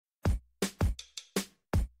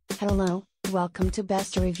Hello, welcome to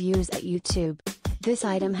Best Reviews at YouTube. This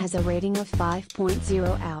item has a rating of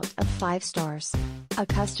 5.0 out of 5 stars. A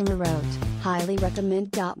customer wrote, highly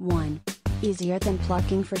recommend. 1. Easier than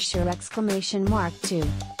plucking for sure! 2.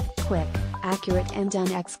 Quick, accurate and done!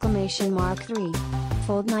 3.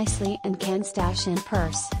 Fold nicely and can stash in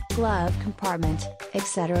purse, glove compartment,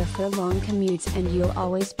 etc. for long commutes and you'll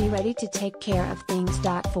always be ready to take care of things.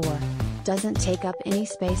 4. Doesn't take up any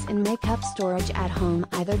space in makeup storage at home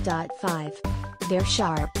either. 5. They're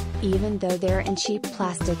sharp, even though they're in cheap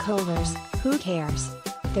plastic holders, who cares?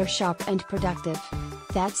 They're sharp and productive.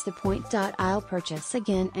 That's the point. I'll purchase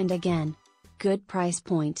again and again. Good price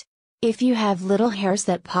point. If you have little hairs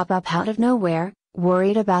that pop up out of nowhere,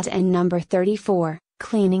 worried about. And 34,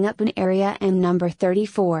 cleaning up an area. And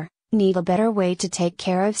 34, need a better way to take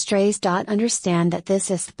care of strays. Understand that this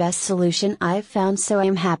is the best solution I've found, so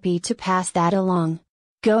I'm happy to pass that along.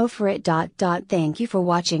 Go for it. Thank you for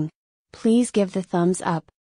watching. Please give the thumbs up.